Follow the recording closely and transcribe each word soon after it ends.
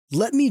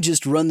"Let me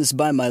just run this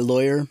by my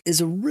lawyer" is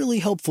a really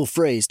helpful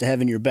phrase to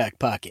have in your back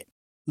pocket.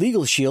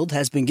 Legal Shield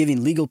has been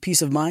giving legal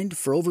peace of mind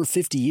for over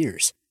 50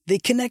 years. They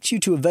connect you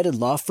to a vetted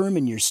law firm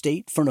in your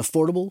state for an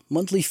affordable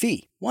monthly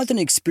fee. Want an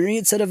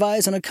experienced set of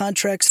eyes on a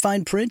contract's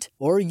fine print?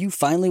 Or you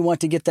finally want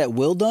to get that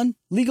will done?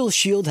 Legal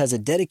Shield has a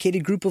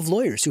dedicated group of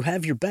lawyers who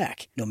have your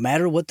back, no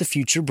matter what the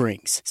future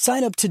brings.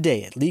 Sign up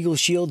today at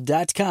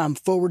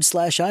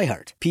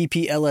LegalShield.com/iHeart.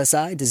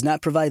 PPLSI does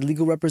not provide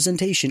legal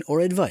representation or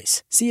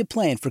advice. See a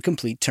plan for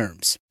complete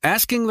terms.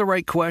 Asking the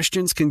right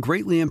questions can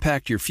greatly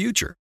impact your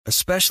future,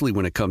 especially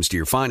when it comes to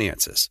your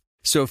finances.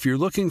 So if you're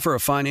looking for a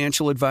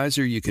financial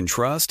advisor you can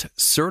trust,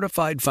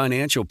 certified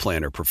financial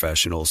planner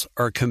professionals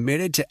are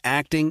committed to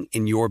acting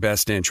in your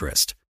best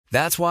interest.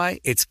 That's why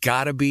it's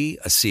got to be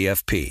a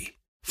CFP.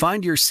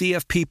 Find your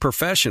CFP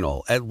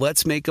professional at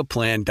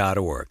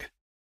letsmakeaplan.org.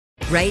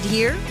 Right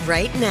here,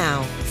 right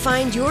now.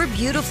 Find your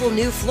beautiful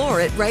new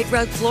floor at Right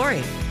Rug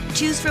Flooring.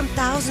 Choose from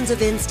thousands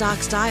of in-stock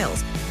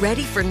styles,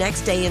 ready for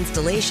next day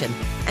installation,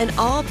 and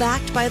all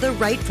backed by the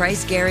right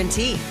price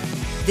guarantee.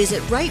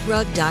 Visit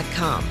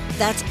rightrug.com.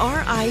 That's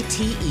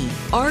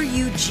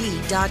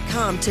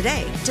RITERUG.com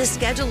today to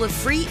schedule a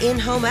free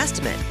in-home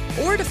estimate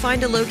or to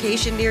find a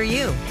location near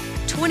you.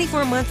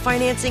 24-month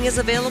financing is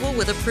available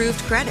with approved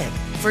credit.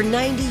 For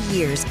 90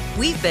 years,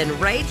 we've been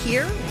right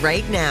here,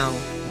 right now.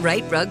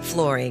 Right Rug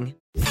Flooring.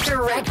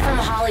 Direct from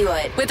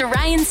Hollywood with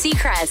Ryan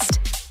Seacrest.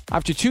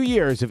 After 2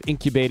 years of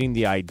incubating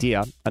the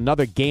idea,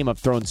 another Game of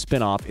Thrones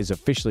spin-off is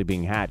officially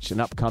being hatched,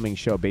 an upcoming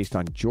show based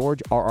on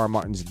George R.R.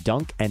 Martin's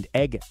Dunk and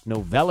Egg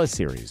novella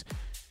series,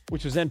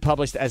 which was then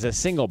published as a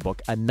single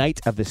book, A Knight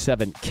of the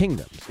Seven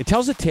Kingdoms. It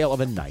tells the tale of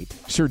a knight,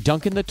 Sir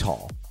Duncan the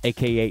Tall,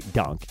 a.k.a.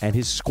 Dunk, and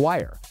his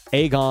squire,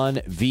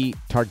 Aegon V.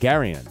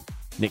 Targaryen,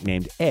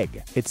 nicknamed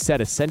Egg. It's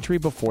set a century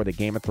before the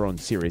Game of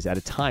Thrones series, at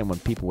a time when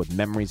people with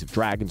memories of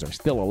dragons are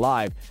still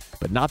alive,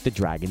 but not the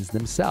dragons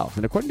themselves.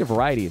 And according to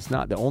Variety, it's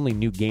not the only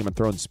new Game of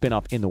Thrones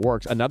spin-off in the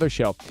works. Another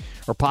show,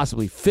 or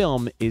possibly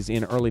film, is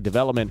in early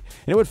development,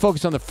 and it would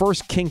focus on the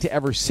first king to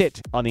ever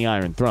sit on the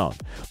Iron Throne.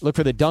 Look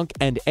for the Dunk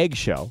and Egg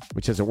Show,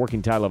 which has a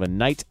working title of A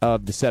Knight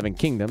of the Seven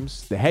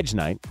Kingdoms, The Hedge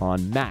Knight,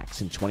 on Max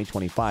in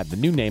 2025, the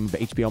new name of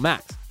HBO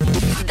Max.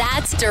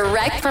 That's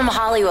direct from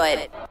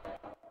Hollywood.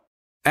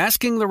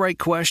 Asking the right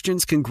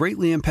questions can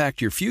greatly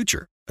impact your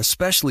future,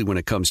 especially when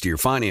it comes to your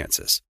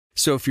finances.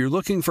 So if you're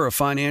looking for a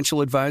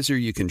financial advisor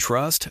you can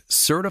trust,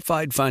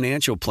 certified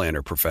financial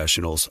planner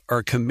professionals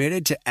are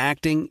committed to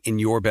acting in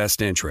your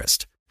best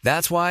interest.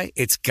 That's why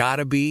it's got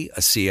to be a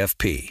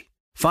CFP.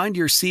 Find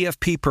your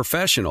CFP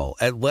professional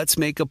at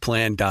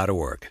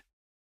letsmakeaplan.org.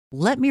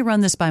 "Let me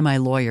run this by my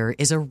lawyer"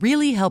 is a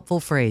really helpful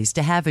phrase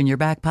to have in your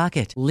back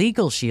pocket.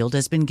 Legal Shield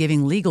has been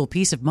giving legal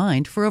peace of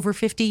mind for over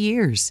 50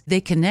 years. They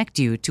connect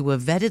you to a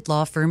vetted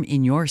law firm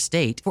in your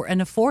state for an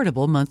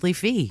affordable monthly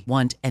fee.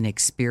 Want an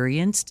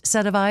experienced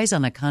set of eyes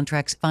on a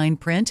contract's fine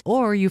print?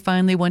 Or you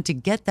finally want to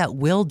get that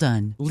will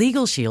done?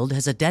 Legal Shield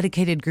has a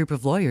dedicated group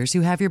of lawyers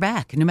who have your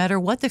back, no matter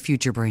what the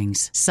future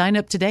brings. Sign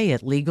up today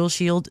at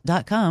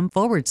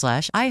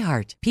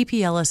LegalShield.com/iHeart.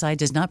 PPLSI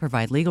does not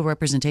provide legal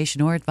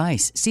representation or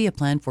advice. See a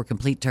plan for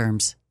complete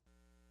terms.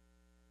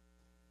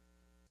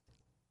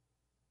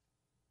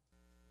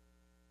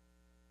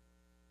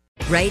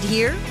 Right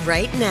here,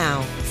 right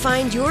now.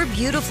 Find your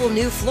beautiful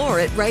new floor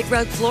at Right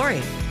Rug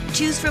Flooring.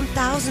 Choose from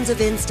thousands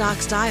of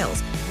in-stock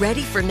styles,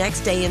 ready for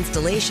next day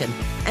installation,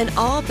 and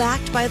all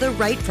backed by the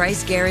right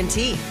price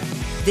guarantee.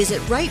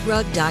 Visit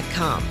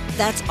rightrug.com.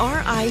 That's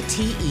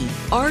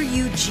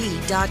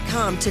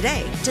RITERUG.com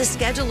today to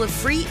schedule a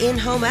free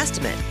in-home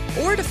estimate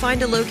or to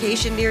find a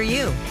location near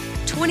you.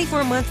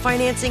 24-month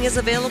financing is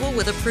available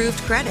with approved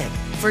credit.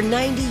 For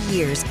 90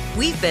 years,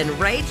 we've been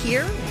right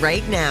here,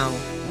 right now.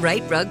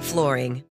 Right Rug Flooring.